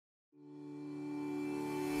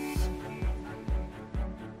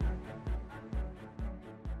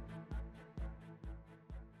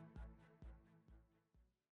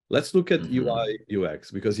Let's look at UI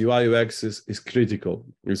UX, because UI UX is critical.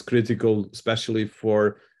 It's critical, especially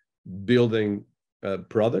for building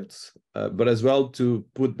products, but as well to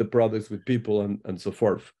put the products with people and so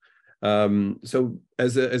forth. So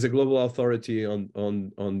as a global authority on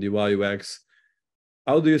the UI UX,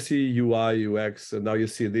 how do you see UI UX? And now you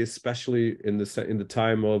see this, especially in the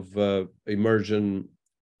time of emerging,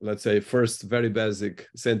 let's say, first very basic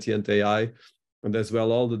sentient AI, and as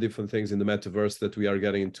well all the different things in the metaverse that we are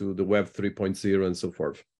getting into, the Web 3.0 and so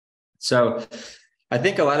forth. So I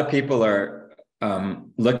think a lot of people are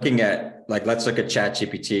looking at, like, let's look at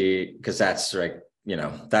ChatGPT, because that's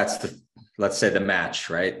that's the, let's say, the match,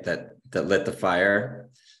 right? That lit the fire.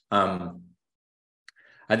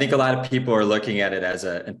 I think a lot of people are looking at it as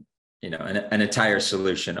an entire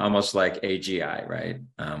solution, almost like AGI, right?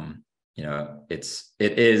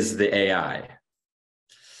 It is the AI.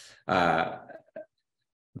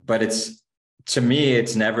 But to me,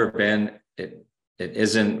 it's never been, it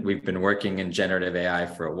isn't. We've been working in generative AI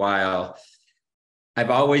for a while. I've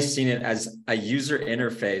always seen it as a user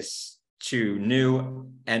interface to new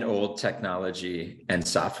and old technology and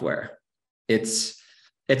software. It's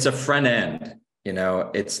a front end,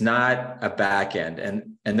 it's not a back end.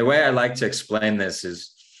 And the way I like to explain this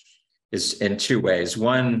is in two ways.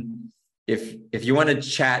 One, if you want to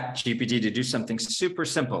chat GPT to do something super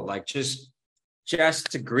simple, like just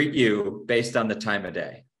to greet you based on the time of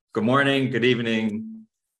day. Good morning, good evening,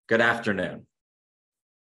 good afternoon.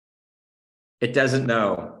 It doesn't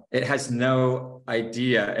know. It has no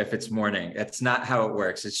idea if it's morning. It's not how it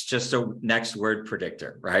works. It's just a next word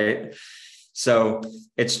predictor, right? So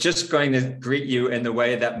it's just going to greet you in the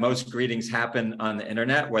way that most greetings happen on the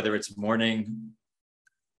internet, whether it's morning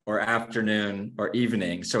or afternoon or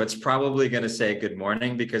evening. So it's probably going to say good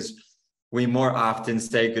morning, because we more often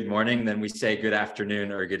say good morning than we say good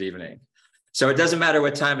afternoon or good evening. So it doesn't matter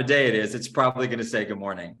what time of day it is, it's probably going to say good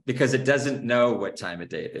morning, because it doesn't know what time of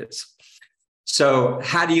day it is. So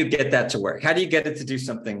how do you get that to work? How do you get it to do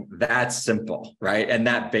something that simple, right? And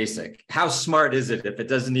that basic? How smart is it if it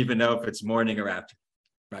doesn't even know if it's morning or after,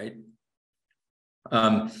 right?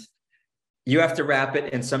 You have to wrap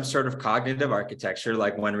it in some sort of cognitive architecture,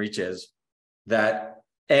 like OneReach is, that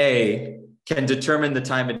can determine the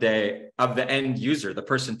time of day of the end user, the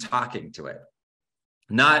person talking to it,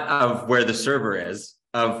 not of where the server is,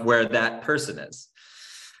 of where that person is.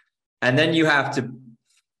 And then you have to,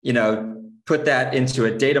 put that into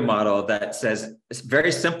a data model that says, it's a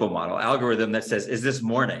very simple model, algorithm that says, is this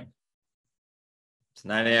morning? It's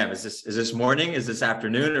 9 a.m. Is this morning? Is this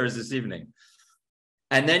afternoon? Or is this evening?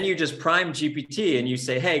 And then you just prime GPT and you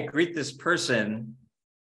say, hey, greet this person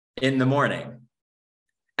in the morning.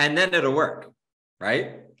 And then it'll work,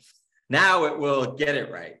 right? Now it will get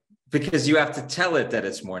it right, because you have to tell it that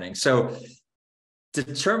it's morning. So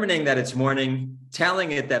determining that it's morning,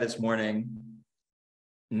 telling it that it's morning,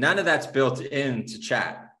 none of that's built into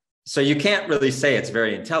chat. So you can't really say it's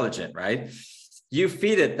very intelligent, right? You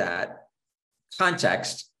feed it that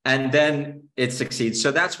context and then it succeeds. So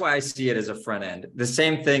that's why I see it as a front end. The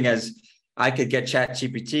same thing as I could get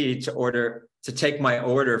ChatGPT to take my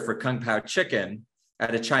order for Kung Pao chicken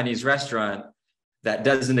at a Chinese restaurant that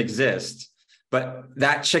doesn't exist. But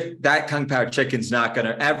that Kung Pao chicken's not going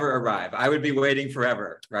to ever arrive. I would be waiting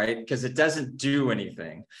forever, right? Because it doesn't do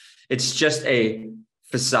anything. It's just a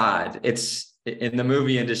facade. It's, in the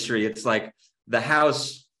movie industry, it's like the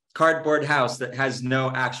cardboard house that has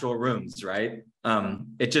no actual rooms, right?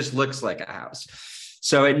 It just looks like a house.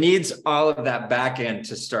 So it needs all of that back end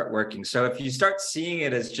to start working. So if you start seeing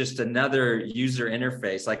it as just another user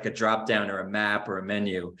interface, like a drop down or a map or a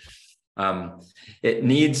menu, it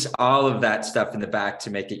needs all of that stuff in the back to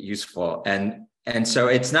make it useful. And so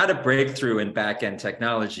it's not a breakthrough in back end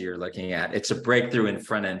technology you're looking at. It's a breakthrough in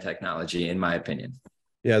front end technology, in my opinion.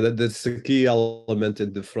 Yeah, that's a key element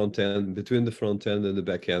in the front end, between the front end and the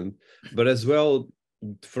back end. But as well,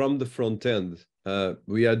 from the front end,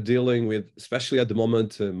 we are dealing with, especially at the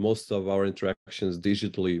moment, most of our interactions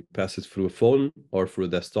digitally passes through a phone or through a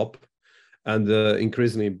desktop, and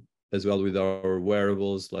increasingly as well with our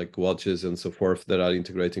wearables like watches and so forth that are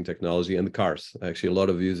integrating technology, and cars. Actually, a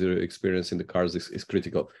lot of user experience in the cars is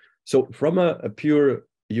critical. So from a pure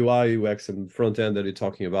UI, UX and front end that you're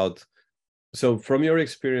talking about, so from your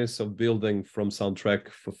experience of building from soundtrack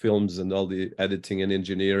for films and all the editing and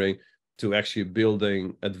engineering to actually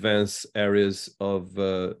building advanced areas of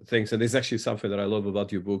things, and it's actually something that I love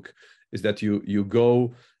about your book, is that you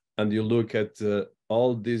go and you look at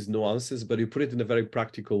all these nuances, but you put it in a very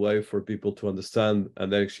practical way for people to understand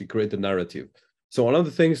and actually create a narrative. So one of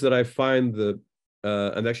the things that I find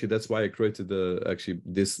and actually that's why I created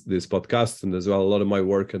this podcast, and as well a lot of my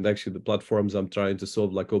work and actually the platforms I'm trying to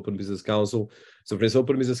solve, like Open Business Council. So this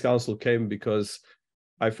Open Business Council came because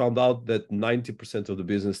I found out that 90% of the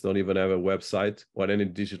business don't even have a website or any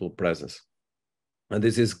digital presence. And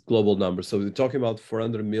this is global numbers. So we're talking about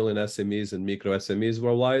 400 million SMEs and micro SMEs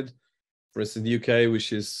worldwide. For instance, the UK,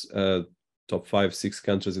 which is top 5-6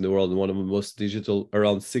 countries in the world and one of the most digital,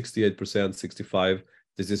 around 68%, 65%,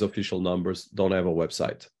 this is official numbers, don't have a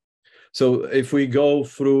website. So if we go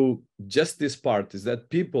through just this part, is that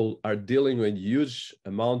people are dealing with huge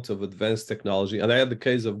amount of advanced technology. And I had the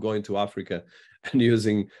case of going to Africa and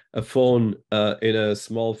using a phone in a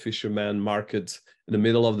small fisherman market in the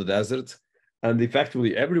middle of the desert. And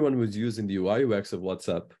effectively everyone was using the UI UX of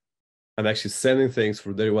WhatsApp and actually sending things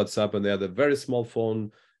through their WhatsApp. And they had a very small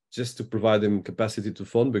phone just to provide them capacity to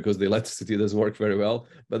phone because the electricity doesn't work very well,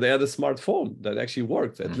 but they had a smartphone that actually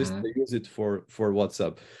worked. At least they use it for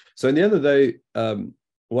WhatsApp. So in the end of the day,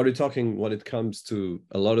 what we're talking when it comes to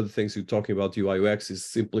a lot of the things you're talking about UI UX is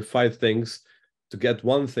simplify things to get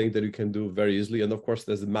one thing that you can do very easily. And of course,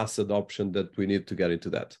 there's a mass adoption that we need to get into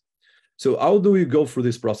that. So how do we go through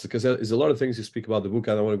this process? Because there's a lot of things you speak about the book,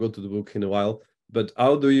 and I want to go to the book in a while. But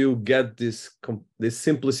how do you get this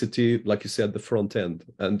simplicity, like you said, the front end?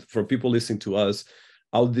 And for people listening to us,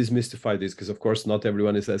 how demystify this? Because of course, not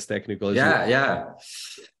everyone is as technical as you. Yeah.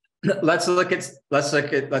 Let's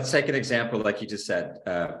take an example, like you just said.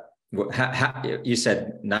 You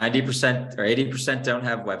said 90% or 80% don't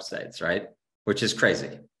have websites, right? Which is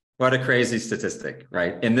crazy. What a crazy statistic,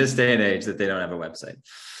 right? In this day and age that they don't have a website.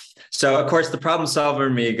 So of course, the problem solver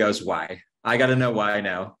in me goes, why? I got to know why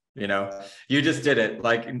now. You know, you just did it.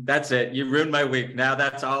 Like, that's it. You ruined my week. Now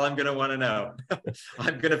that's all I'm going to want to know.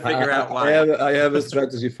 I'm going to figure out why. I have a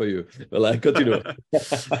strategy for you. Well, I continue.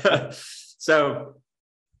 So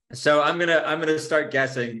I'm going to start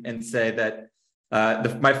guessing and say that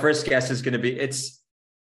my first guess is going to be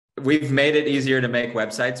we've made it easier to make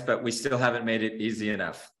websites, but we still haven't made it easy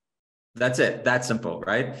enough. That's it. That's simple,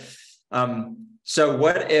 right? So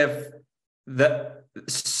what if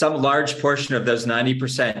some large portion of those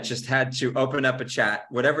 90% just had to open up a chat,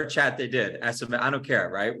 whatever chat they did, SMS, I don't care,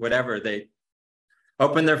 right? Whatever, they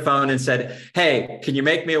opened their phone and said, hey, can you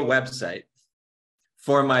make me a website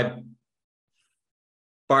for my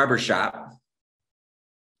barbershop?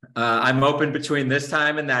 I'm open between this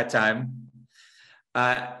time and that time.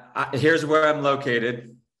 Here's where I'm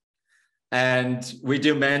located. And we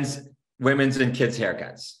do men's, women's, and kids'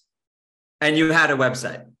 haircuts. And you had a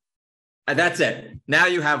website. That's it. Now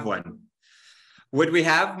you have one. Would we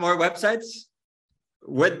have more websites?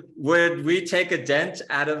 Would we take a dent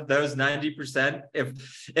out of those 90%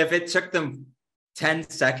 if it took them 10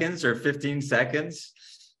 seconds or 15 seconds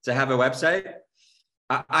to have a website?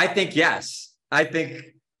 I think yes. I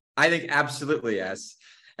think absolutely yes.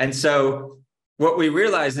 And so what we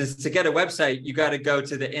realize is to get a website, you got to go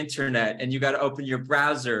to the internet and you got to open your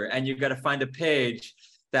browser and you got to find a page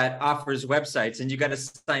that offers websites, and you got to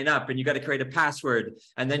sign up and you got to create a password,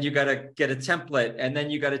 and then you got to get a template, and then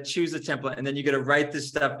you got to choose a template, and then you got to write this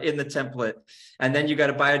stuff in the template, and then you got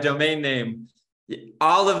to buy a domain name.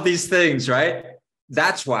 All of these things, right?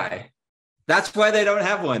 That's why they don't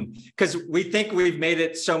have one, because we think we've made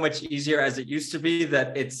it so much easier as it used to be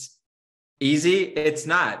that it's easy. It's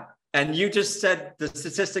not. And you just said the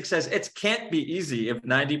statistic says it can't be easy if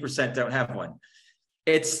 90% don't have one.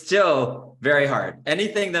 It's still very hard.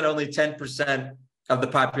 Anything that only 10% of the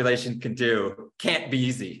population can do can't be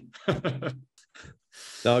easy.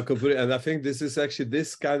 No, completely. And I think this is actually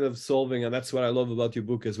this kind of solving, and that's what I love about your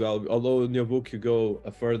book as well. Although in your book you go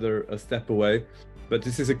a step away, but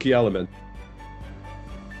this is a key element.